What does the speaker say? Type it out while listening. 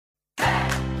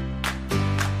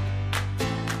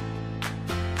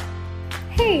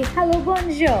Hey, hello,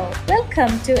 bonjour.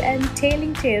 Welcome to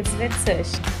Entailing Tales with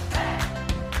Sush.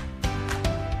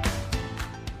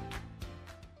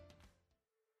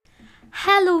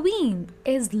 Halloween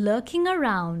is lurking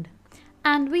around,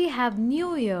 and we have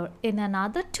New Year in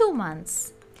another 2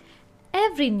 months.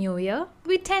 Every New Year,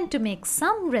 we tend to make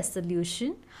some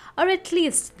resolution or at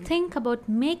least think about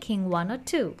making one or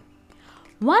two.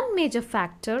 One major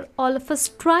factor all of us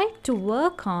try to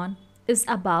work on is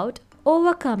about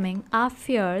overcoming our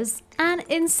fears and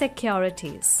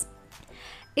insecurities.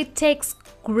 It takes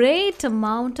great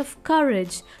amount of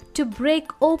courage to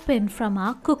break open from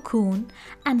our cocoon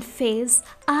and face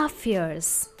our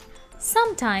fears.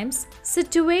 Sometimes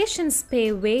situations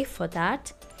pave way for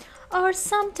that, or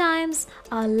sometimes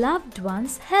our loved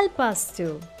ones help us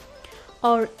to,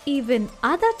 or even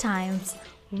other times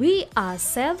we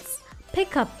ourselves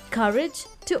pick up courage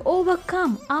to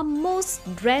overcome our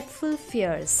most dreadful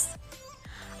fears.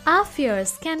 Our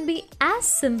fears can be as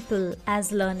simple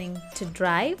as learning to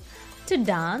drive, to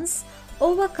dance,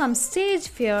 overcome stage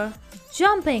fear,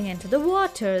 jumping into the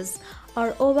waters,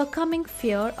 or overcoming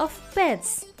fear of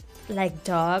pets like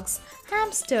dogs,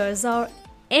 hamsters, or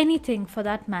anything for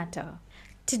that matter.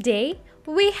 Today,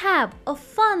 we have a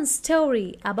fun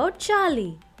story about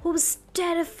Charlie, who was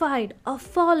terrified of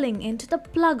falling into the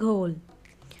plug hole.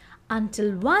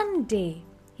 Until one day,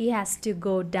 he has to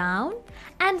go down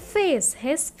and face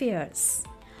his fears.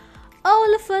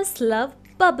 All of us love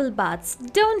bubble baths,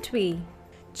 don't we?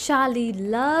 Charlie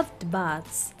loved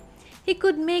baths. He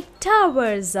could make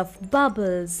towers of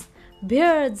bubbles,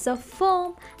 beards of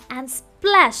foam, and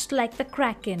splash like the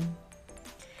kraken.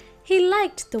 He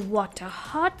liked the water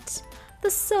hot,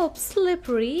 the soap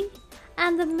slippery,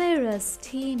 and the mirror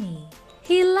steamy.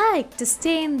 He liked to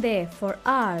stay in there for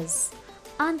hours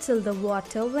until the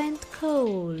water went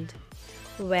cold.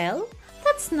 Well,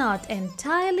 that's not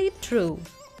entirely true.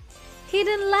 He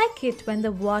didn't like it when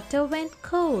the water went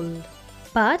cold.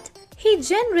 But he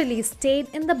generally stayed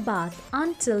in the bath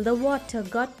until the water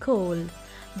got cold,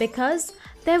 because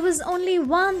there was only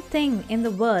one thing in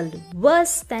the world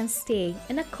worse than staying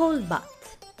in a cold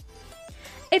bath.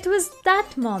 It was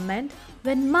that moment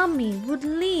when Mummy would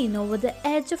lean over the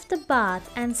edge of the bath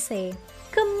and say,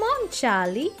 "Come on,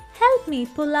 Charlie, help me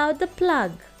pull out the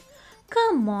plug.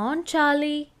 Come on,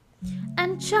 Charlie."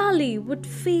 And Charlie would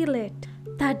feel it,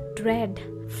 that dread,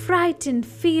 frightened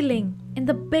feeling in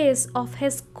the base of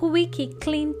his squeaky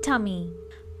clean tummy.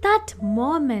 That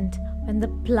moment when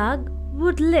the plug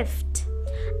would lift,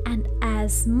 and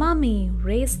as Mummy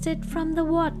raised it from the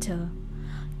water,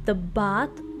 the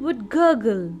bath would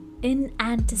gurgle in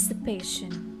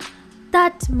anticipation.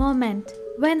 That moment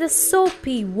when the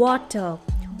soapy water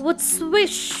would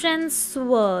swish and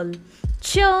swirl,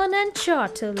 churn and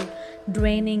chortle,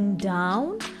 draining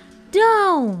down,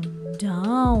 down,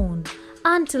 down,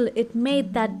 until it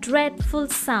made that dreadful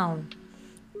sound.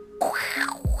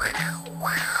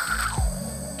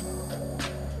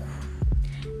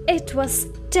 It was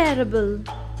terrible.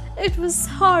 It was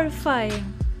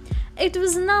horrifying. It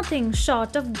was nothing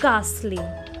short of ghastly.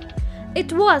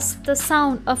 It was the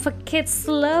sound of a kid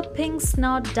slurping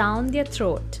snot down their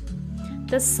throat,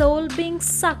 the sole being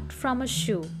sucked from a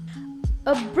shoe.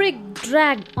 A brick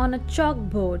dragged on a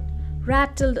chalkboard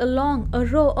rattled along a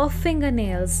row of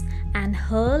fingernails and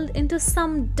hurled into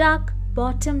some dark,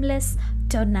 bottomless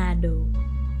tornado.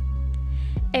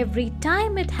 Every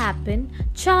time it happened,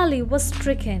 Charlie was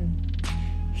stricken.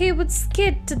 He would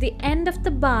skid to the end of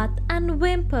the bath and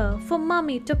whimper for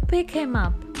Mummy to pick him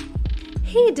up.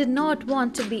 He did not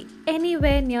want to be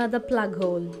anywhere near the plug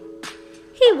hole.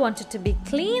 He wanted to be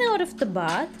clean out of the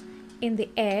bath, in the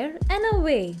air and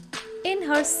away, in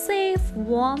her safe,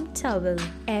 warm towel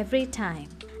every time.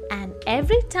 And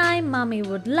every time Mummy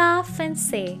would laugh and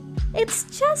say, "It's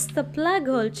just the plug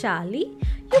hole, Charlie.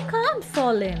 You can't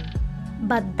fall in."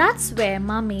 But that's where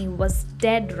Mummy was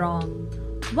dead wrong.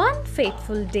 One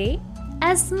fateful day,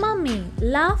 as Mummy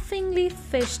laughingly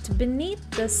fished beneath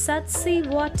the sudsy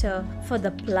water for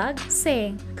the plug,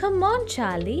 saying, "Come on,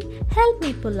 Charlie, help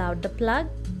me pull out the plug,"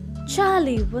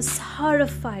 Charlie was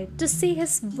horrified to see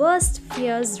his worst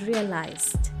fears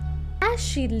realized. As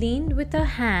she leaned with her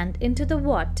hand into the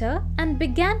water and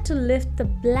began to lift the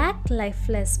black,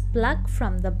 lifeless plug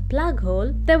from the plug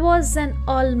hole, there was an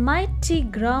almighty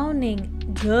groaning,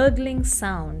 gurgling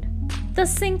sound. The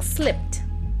sink slipped.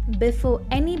 Before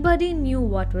anybody knew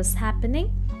what was happening,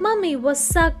 Mummy was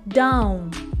sucked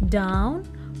down, down,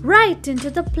 right into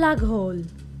the plug hole.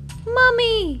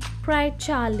 "Mummy!" cried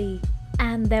Charlie,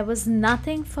 and there was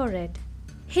nothing for it.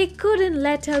 He couldn't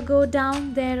let her go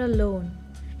down there alone.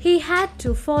 He had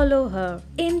to follow her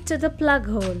into the plug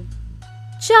hole.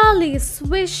 Charlie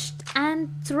swished and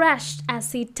thrashed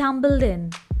as he tumbled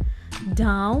in.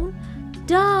 Down,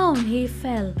 down he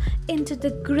fell into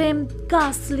the grim,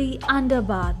 ghastly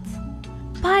underbath.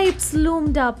 Pipes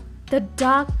loomed up, the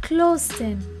dark closed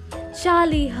in.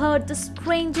 Charlie heard the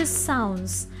strangest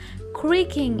sounds,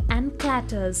 creaking and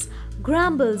clatters,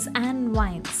 grumbles and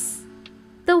whines.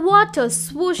 The water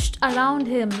swooshed around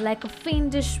him like a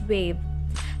fiendish wave.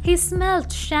 He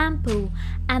smelled shampoo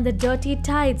and the dirty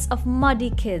tides of muddy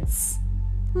kids.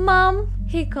 "Mom,"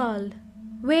 he called.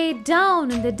 Way down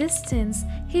in the distance,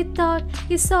 he thought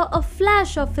he saw a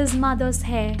flash of his mother's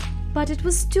hair, but it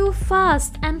was too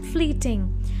fast and fleeting.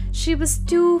 She was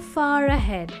too far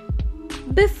ahead.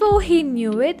 Before he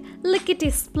knew it,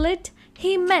 lickety-split,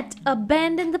 he met a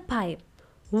bend in the pipe.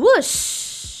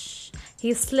 Whoosh!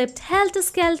 He slipped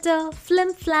helter-skelter,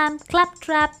 flim-flam,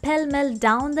 clap-trap, pell-mell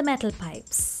down the metal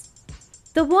pipes.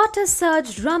 The water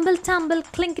surged, rumble-tumble,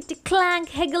 clinkety-clank,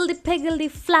 higgledy-piggledy,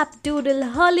 flap-doodle,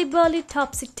 hurly-burly,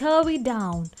 topsy-turvy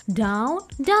down, down,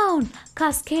 down,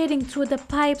 cascading through the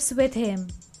pipes with him.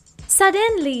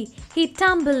 Suddenly, he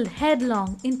tumbled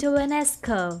headlong into an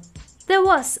S-curve. There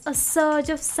was a surge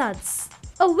of suds,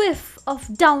 a whiff of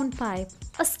downpipe,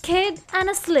 a skid and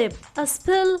a slip, a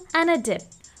spill and a dip.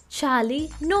 Charlie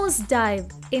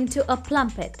nosedived into a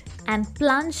plumpet and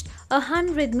plunged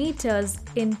 100 meters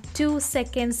in 2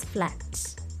 seconds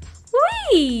flat.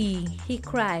 "Whee!" he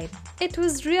cried. It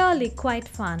was really quite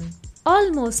fun.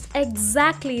 Almost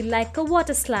exactly like a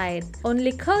water slide,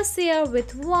 only cozier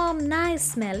with warm,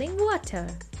 nice-smelling water.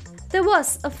 There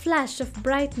was a flash of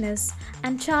brightness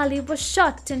and Charlie was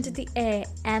shot into the air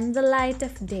and the light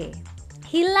of day.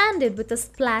 He landed with a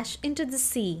splash into the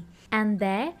sea, and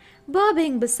there,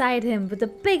 bobbing beside him with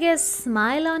the biggest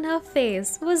smile on her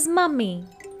face, was Mummy.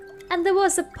 And there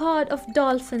was a pod of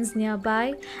dolphins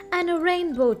nearby and a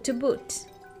rainbow to boot.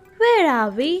 "Where are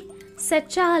we?" said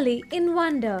Charlie in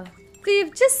wonder.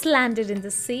 "We've just landed in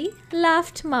the sea,"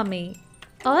 laughed Mummy.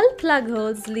 All plug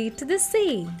holes lead to the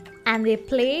sea. And they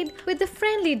played with the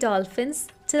friendly dolphins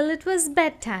till it was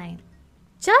bedtime.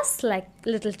 Just like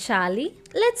little Charlie,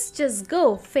 let's just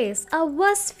go face our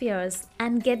worst fears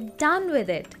and get done with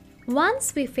it.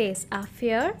 Once we face our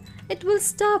fear, it will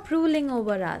stop ruling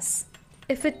over us.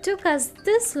 If it took us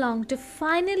this long to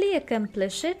finally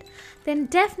accomplish it, then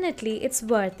definitely it's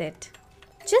worth it.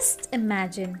 Just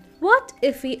imagine, what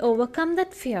if we overcome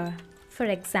that fear? For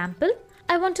example,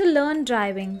 I want to learn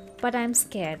driving, but I'm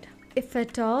scared. If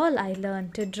at all I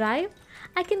learn to drive,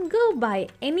 I can go buy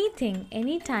anything,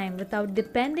 anytime without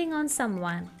depending on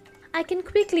someone. I can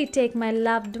quickly take my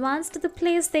loved ones to the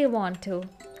place they want to.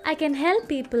 I can help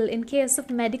people in case of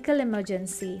medical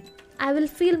emergency. I will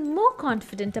feel more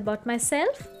confident about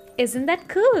myself. Isn't that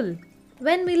cool?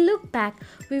 When we look back,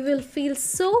 we will feel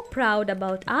so proud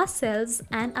about ourselves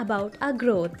and about our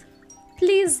growth.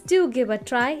 Please do give a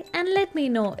try and let me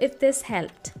know if this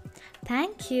helped.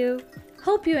 Thank you.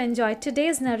 Hope you enjoyed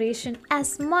today's narration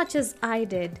as much as I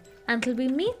did. Until we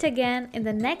meet again in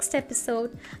the next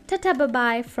episode, tata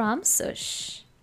bye-bye from Sush.